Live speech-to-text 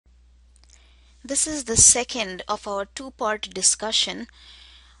This is the second of our two-part discussion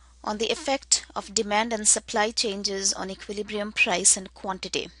on the effect of demand and supply changes on equilibrium price and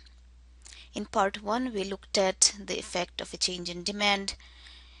quantity. In part 1, we looked at the effect of a change in demand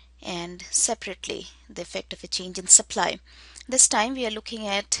and separately the effect of a change in supply. This time we are looking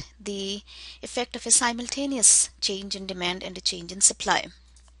at the effect of a simultaneous change in demand and a change in supply.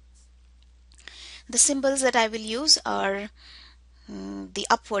 The symbols that I will use are the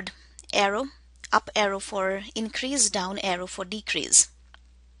upward arrow, up arrow for increase, down arrow for decrease.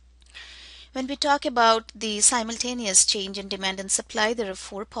 When we talk about the simultaneous change in demand and supply, there are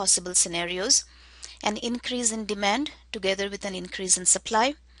four possible scenarios: an increase in demand together with an increase in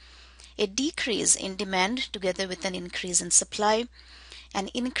supply, a decrease in demand together with an increase in supply, an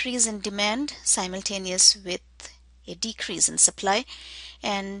increase in demand simultaneous with a decrease in supply,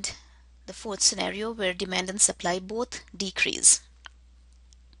 and the fourth scenario where demand and supply both decrease.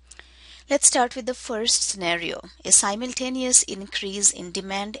 Let's start with the first scenario, a simultaneous increase in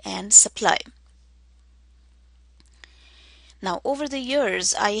demand and supply. Now, over the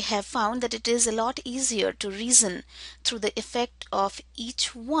years, I have found that it is a lot easier to reason through the effect of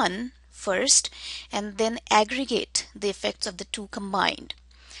each one first and then aggregate the effects of the two combined.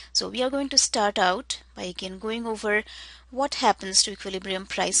 So we are going to start out by again going over what happens to equilibrium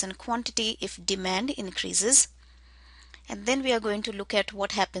price and quantity if demand increases. And then we are going to look at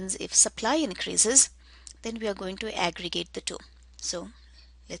what happens if supply increases. Then we are going to aggregate the two. So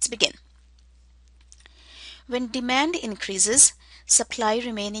let's begin. When demand increases, supply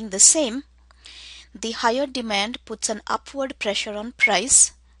remaining the same, the higher demand puts an upward pressure on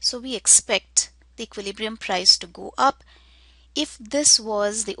price. So we expect the equilibrium price to go up if this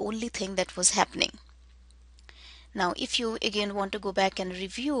was the only thing that was happening. Now, if you again want to go back and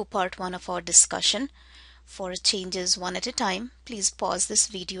review part 1 of our discussion for changes one at a time, please pause this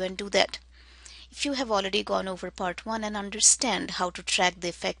video and do that. If you have already gone over part 1 and understand how to track the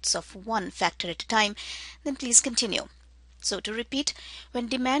effects of one factor at a time, then please continue. So to repeat, when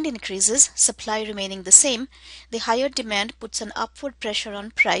demand increases, supply remaining the same, the higher demand puts an upward pressure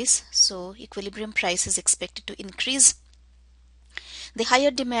on price, so equilibrium price is expected to increase. The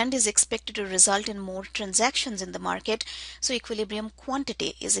higher demand is expected to result in more transactions in the market, so equilibrium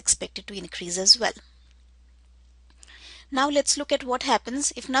quantity is expected to increase as well. Now let's look at what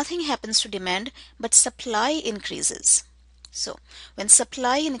happens if nothing happens to demand but supply increases. So when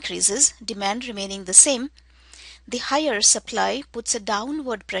supply increases, demand remaining the same, the higher supply puts a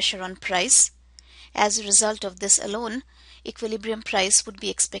downward pressure on price. As a result of this alone, equilibrium price would be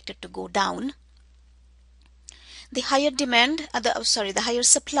expected to go down. The higher the higher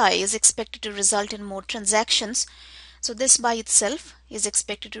supply is expected to result in more transactions. So this by itself is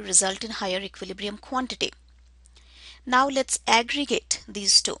expected to result in higher equilibrium quantity. Now let's aggregate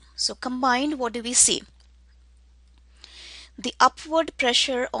these two. So combined, what do we see? The upward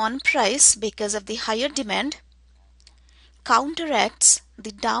pressure on price because of the higher demand counteracts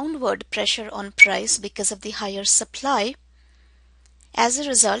the downward pressure on price because of the higher supply. As a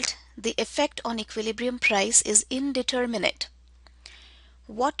result, the effect on equilibrium price is indeterminate.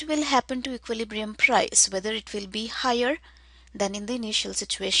 What will happen to equilibrium price, whether it will be higher than in the initial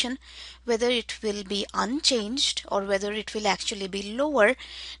situation, whether it will be unchanged or whether it will actually be lower,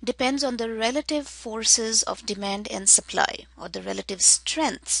 depends on the relative forces of demand and supply, or the relative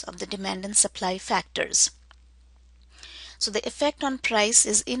strengths of the demand and supply factors. So the effect on price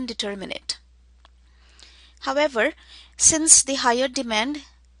is indeterminate. However, since the higher demand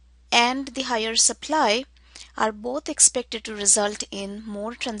and the higher supply are both expected to result in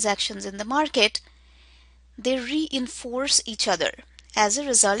more transactions in the market, they reinforce each other. As a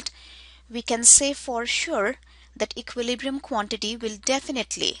result, we can say for sure that equilibrium quantity will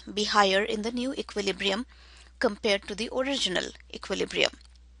definitely be higher in the new equilibrium compared to the original equilibrium.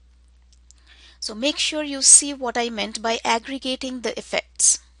 So make sure you see what I meant by aggregating the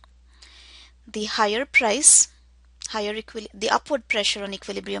effects. The higher price, the upward pressure on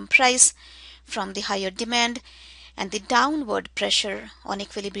equilibrium price from the higher demand, and the downward pressure on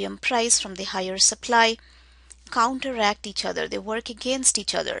equilibrium price from the higher supply counteract each other. They work against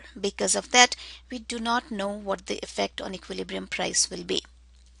each other. Because of that, we do not know what the effect on equilibrium price will be.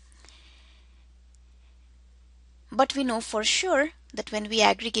 But we know for sure that when we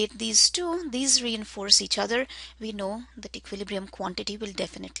aggregate these two, these reinforce each other. We know that equilibrium quantity will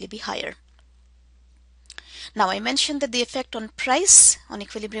definitely be higher. Now, I mentioned that the effect on price, on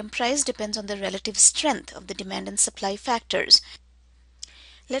equilibrium price, depends on the relative strength of the demand and supply factors.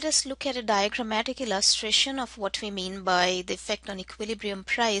 Let us look at a diagrammatic illustration of what we mean by the effect on equilibrium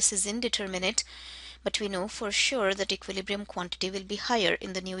price is indeterminate, but we know for sure that equilibrium quantity will be higher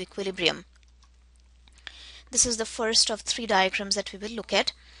in the new equilibrium. This is the first of three diagrams that we will look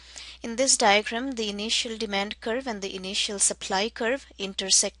at. In this diagram, the initial demand curve and the initial supply curve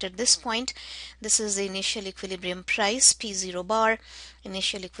intersect at this point. This is the initial equilibrium price, P0 bar,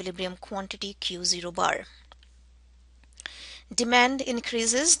 initial equilibrium quantity, Q0 bar. Demand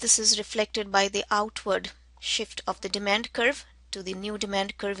increases. This is reflected by the outward shift of the demand curve to the new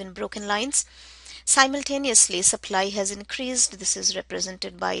demand curve in broken lines. Simultaneously, supply has increased. This is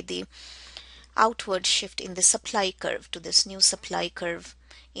represented by the outward shift in the supply curve to this new supply curve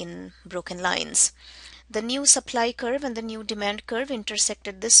in broken lines. The new supply curve and the new demand curve intersect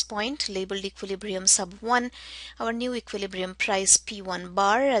at this point, labeled equilibrium sub 1. Our new equilibrium price P1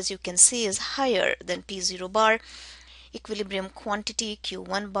 bar, as you can see, is higher than P0 bar. Equilibrium quantity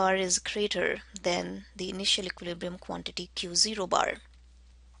Q1 bar is greater than the initial equilibrium quantity Q0 bar.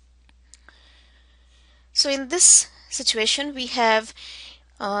 So in this situation, we have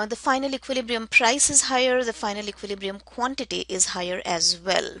the final equilibrium price is higher, the final equilibrium quantity is higher as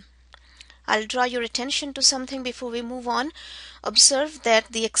well. I'll draw your attention to something before we move on. Observe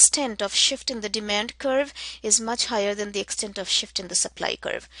that the extent of shift in the demand curve is much higher than the extent of shift in the supply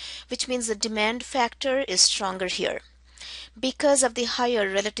curve, which means the demand factor is stronger here. Because of the higher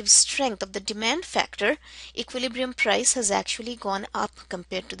relative strength of the demand factor, equilibrium price has actually gone up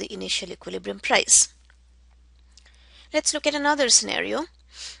compared to the initial equilibrium price. Let's look at another scenario.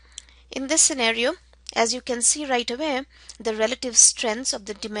 In this scenario, as you can see right away, the relative strengths of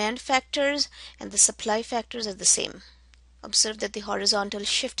the demand factors and the supply factors are the same. Observe that the horizontal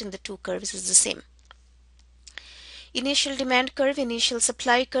shift in the two curves is the same. Initial demand curve, initial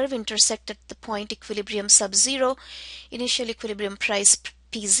supply curve intersect at the point equilibrium sub 0, initial equilibrium price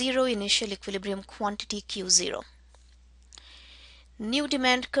P0, initial equilibrium quantity Q0. New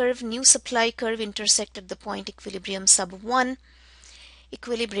demand curve, new supply curve intersect at the point equilibrium sub 1.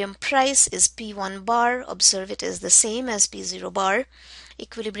 Equilibrium price is P1 bar. Observe it is the same as P0 bar.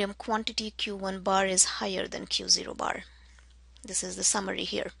 Equilibrium quantity Q1 bar is higher than Q0 bar. This is the summary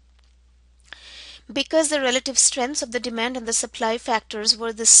here. Because the relative strengths of the demand and the supply factors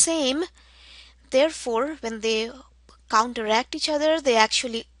were the same, therefore, when they counteract each other, they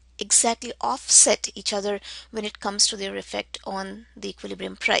actually exactly offset each other when it comes to their effect on the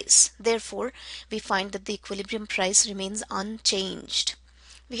equilibrium price. Therefore, we find that the equilibrium price remains unchanged.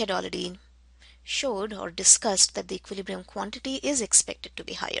 We had already showed or discussed that the equilibrium quantity is expected to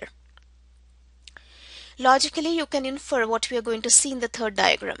be higher. Logically, you can infer what we are going to see in the third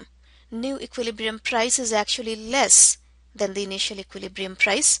diagram. New equilibrium price is actually less than the initial equilibrium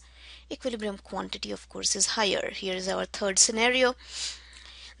price. Equilibrium quantity, of course, is higher. Here is our third scenario.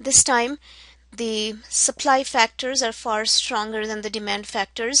 This time, the supply factors are far stronger than the demand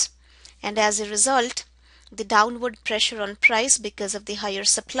factors, and as a result, the downward pressure on price because of the higher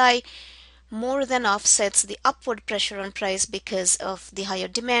supply more than offsets the upward pressure on price because of the higher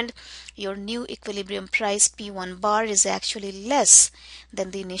demand. Your new equilibrium price P1 bar is actually less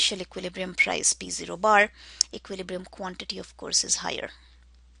than the initial equilibrium price P0 bar. Equilibrium quantity, of course, is higher.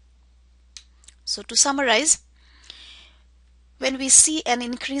 So to summarize, when we see an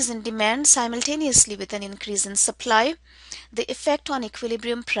increase in demand simultaneously with an increase in supply, the effect on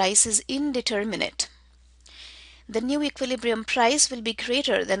equilibrium price is indeterminate. The new equilibrium price will be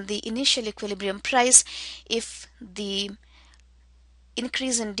greater than the initial equilibrium price if the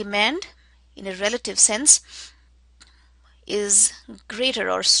increase in demand, in a relative sense, is greater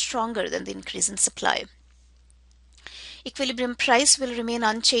or stronger than the increase in supply. Equilibrium price will remain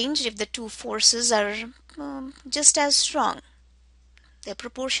unchanged if the two forces are just as strong. They are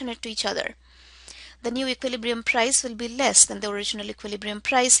proportionate to each other. The new equilibrium price will be less than the original equilibrium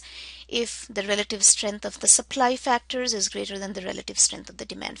price if the relative strength of the supply factors is greater than the relative strength of the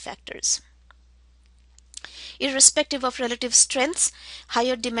demand factors. Irrespective of relative strengths,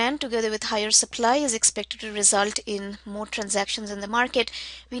 higher demand together with higher supply is expected to result in more transactions in the market.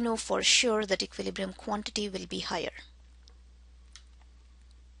 We know for sure that equilibrium quantity will be higher.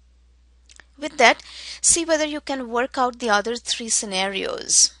 With that, see whether you can work out the other three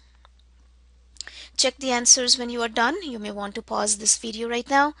scenarios. Check the answers when you are done. You may want to pause this video right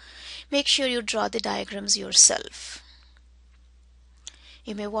now. Make sure you draw the diagrams yourself.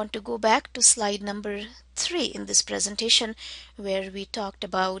 You may want to go back to slide number 3 in this presentation where we talked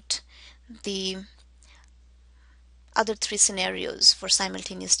about the other three scenarios for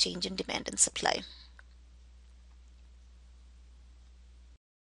simultaneous change in demand and supply.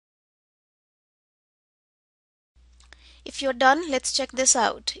 If you're done, let's check this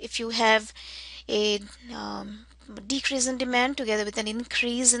out. If you have a decrease in demand together with an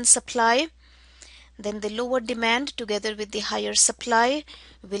increase in supply, Then the lower demand together with the higher supply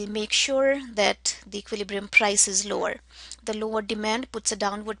will make sure that the equilibrium price is lower. The lower demand puts a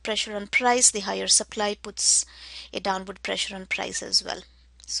downward pressure on price, the higher supply puts a downward pressure on price as well.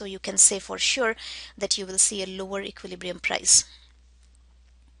 So you can say for sure that you will see a lower equilibrium price.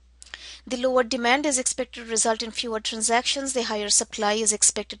 The lower demand is expected to result in fewer transactions. The higher supply is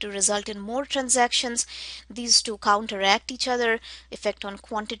expected to result in more transactions. These two counteract each other. Effect on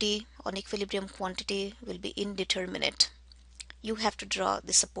quantity, on equilibrium quantity, will be indeterminate. You have to draw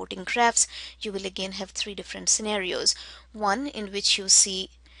the supporting graphs. You will again have three different scenarios. One in which you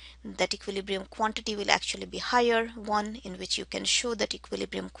see that equilibrium quantity will actually be higher, one in which you can show that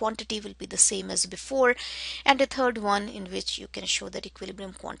equilibrium quantity will be the same as before, and a third one in which you can show that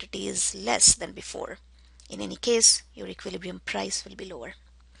equilibrium quantity is less than before. In any case, your equilibrium price will be lower.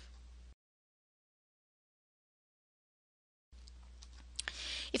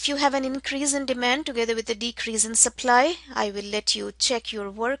 If you have an increase in demand together with a decrease in supply, I will let you check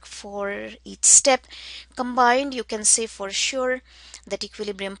your work for each step. Combined, you can say for sure that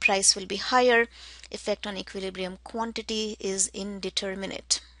equilibrium price will be higher. Effect on equilibrium quantity is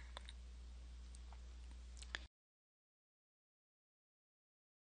indeterminate.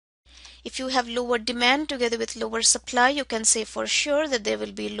 If you have lower demand together with lower supply, you can say for sure that there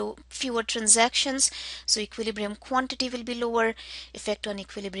will be fewer transactions, so equilibrium quantity will be lower. Effect on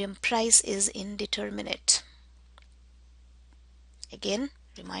equilibrium price is indeterminate. Again,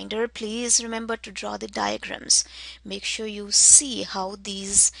 reminder, please remember to draw the diagrams. Make sure you see how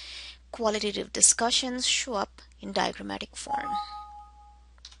these qualitative discussions show up in diagrammatic form.